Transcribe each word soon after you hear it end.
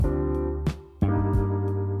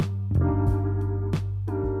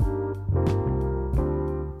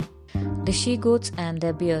The she-goats and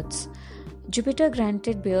their beards. Jupiter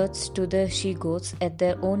granted beards to the she-goats at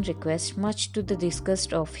their own request, much to the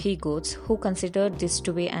disgust of he-goats, who considered this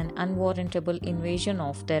to be an unwarrantable invasion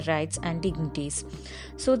of their rights and dignities.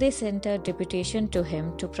 So they sent a deputation to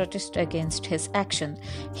him to protest against his action.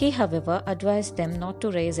 He, however, advised them not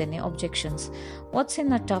to raise any objections. "What's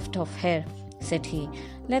in a tuft of hair?" said he.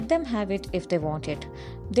 "Let them have it if they want it.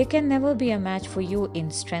 They can never be a match for you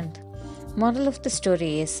in strength." Moral of the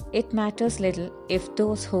story is, it matters little if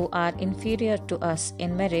those who are inferior to us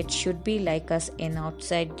in merit should be like us in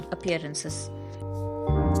outside appearances.